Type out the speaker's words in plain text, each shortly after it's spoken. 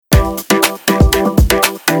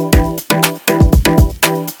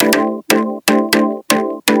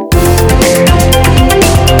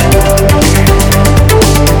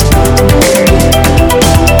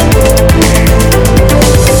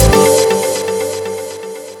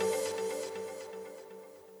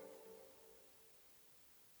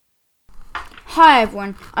Hi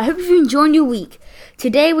everyone, I hope you've enjoyed your week.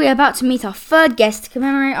 Today we are about to meet our third guest to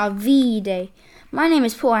commemorate our VE Day. My name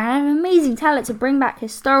is Paul and I have an amazing talent to bring back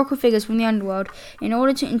historical figures from the underworld in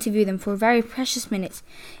order to interview them for a very precious minute.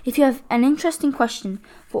 If you have an interesting question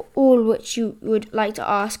for all which you would like to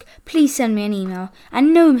ask, please send me an email.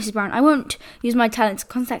 And no, Mrs. Brown, I won't use my talent to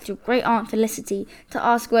contact your great aunt Felicity to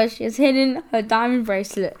ask where she has hidden her diamond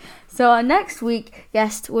bracelet. So our next week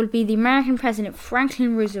guest will be the American President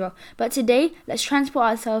Franklin Roosevelt. But today, let's transport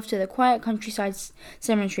ourselves to the quiet countryside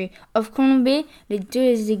cemetery of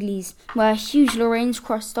Colombier-les-Deux-Églises, where a huge Lorraine's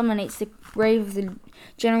cross dominates the grave of the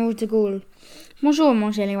General de Gaulle. Bonjour,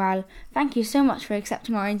 mon général. Thank you so much for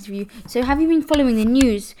accepting our interview. So have you been following the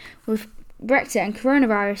news with Brexit and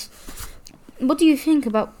coronavirus? What do you think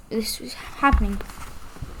about this happening?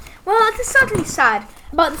 Well, it is certainly sad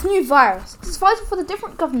about this new virus. It is vital for the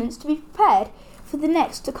different governments to be prepared for the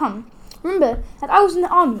next to come. Remember that I was in the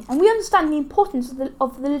army and we understand the importance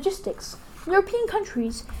of the logistics. European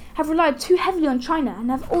countries have relied too heavily on China and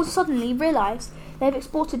have all suddenly realised they have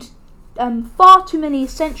exported far too many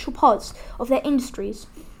essential parts of their industries.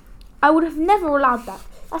 I would have never allowed that.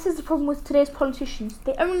 That is the problem with today's politicians.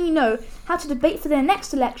 They only know how to debate for their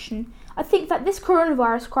next election. I think that this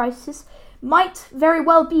coronavirus crisis might very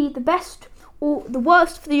well be the best or the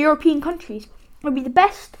worst for the European countries. It would be the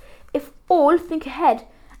best if all think ahead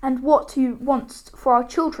and what you want for our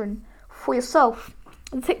children, for yourself.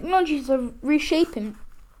 The technologies are reshaping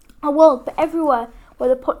our world, but everywhere where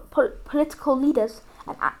the political leaders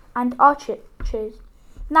and archers.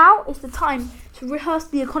 Now is the time to rehearse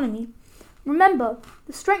the economy. Remember,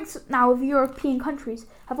 the strengths now of European countries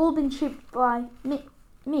have all been shaped by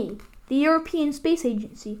me, the European Space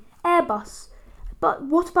Agency, Airbus. But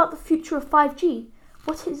what about the future of 5G?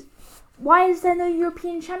 Why is there no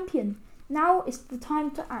European champion? Now is the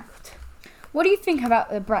time to act. What do you think about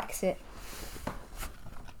the Brexit?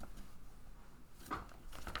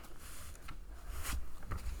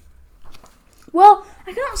 Well,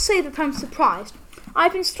 I cannot say that I'm surprised.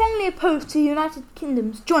 I've been strongly opposed to the United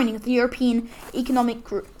Kingdom's joining of the European Economic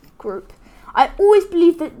Group. I always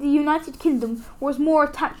believed that the United Kingdom was more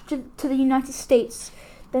attached to the United States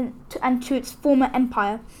and to its former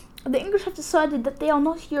empire. The English have decided that they are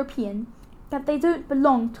not European, that they don't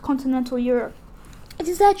belong to continental Europe. It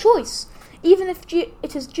is their choice. Even if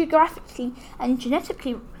it is geographically and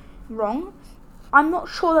genetically wrong, I'm not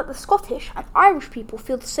sure that the Scottish and Irish people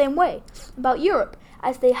feel the same way about Europe,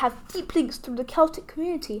 as they have deep links through the Celtic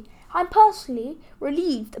community. I'm personally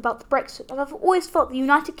relieved about the Brexit, as I've always felt the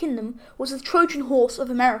United Kingdom was the Trojan horse of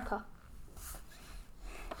America.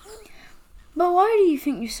 But why do you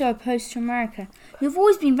think you're so opposed to America? You've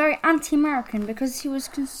always been very anti-American because he was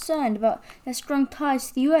concerned about their strong ties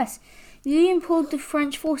to the US. You even pulled the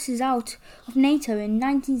French forces out of NATO in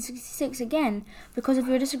 1966 again because of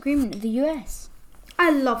your disagreement with the US. I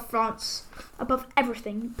love France above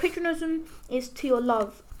everything. Patriotism is to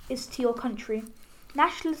your country.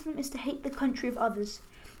 Nationalism is to hate the country of others.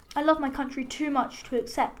 I love my country too much to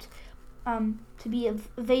accept to be a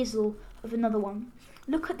vassal of another one.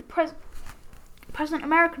 Look at the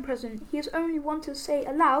American president. He is only one to say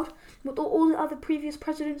aloud what all the other previous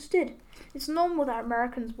presidents did. It's normal that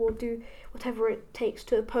Americans will do whatever it takes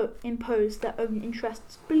to impose their own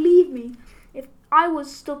interests. Believe me, if I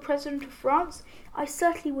was still president of France, I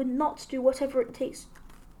certainly would not do whatever it takes to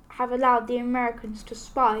have allowed the Americans to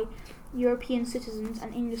spy European citizens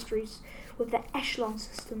and industries with their echelon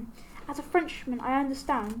system. As a Frenchman, I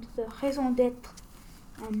understand the raison d'être.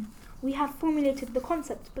 We have formulated the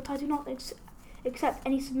concept, but I do not accept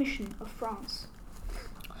any submission of France.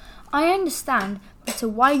 I understand, but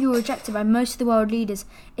why you were rejected by most of the world leaders.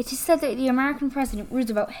 It is said that the American President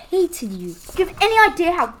Roosevelt hated you. Do you have any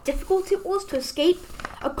idea how difficult it was to escape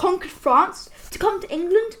a conquered France, to come to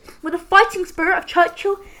England, where the fighting spirit of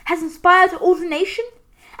Churchill has inspired all the nation,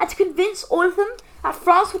 and to convince all of them that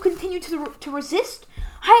France will continue to resist?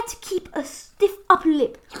 I had to keep a stiff upper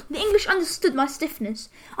lip. The English understood my stiffness.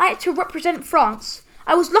 I had to represent France.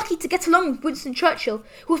 I was lucky to get along with Winston Churchill,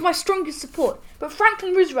 who was my strongest support, but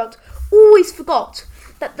Franklin Roosevelt always forgot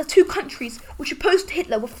that the two countries which opposed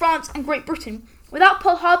Hitler were France and Great Britain. Without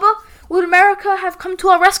Pearl Harbor, would America have come to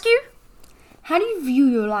our rescue? How do you view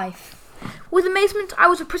your life? With amazement, I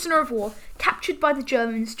was a prisoner of war, captured by the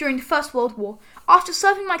Germans during the First World War. After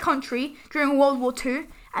serving my country during World War II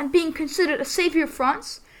and being considered a saviour of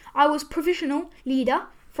France, I was provisional leader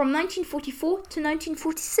from 1944 to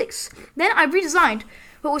 1946. Then I resigned,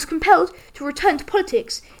 but was compelled to return to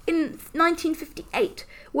politics in 1958,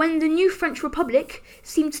 when the new French Republic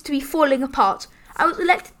seemed to be falling apart. I was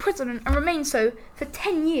elected president and remained so for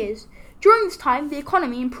 10 years. During this time, the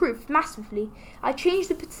economy improved massively. I changed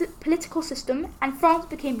the political system, and France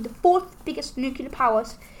became the fourth biggest nuclear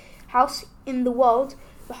powerhouse in the world,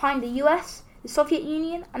 behind the US, the Soviet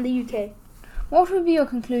Union, and the UK. What would be your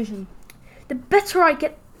conclusion? The better I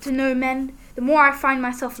get to know men, the more I find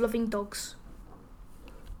myself loving dogs.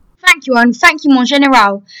 Thank you, and thank you, Mon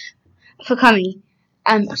General, for coming.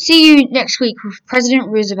 See you next week with President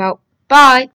Roosevelt. Bye.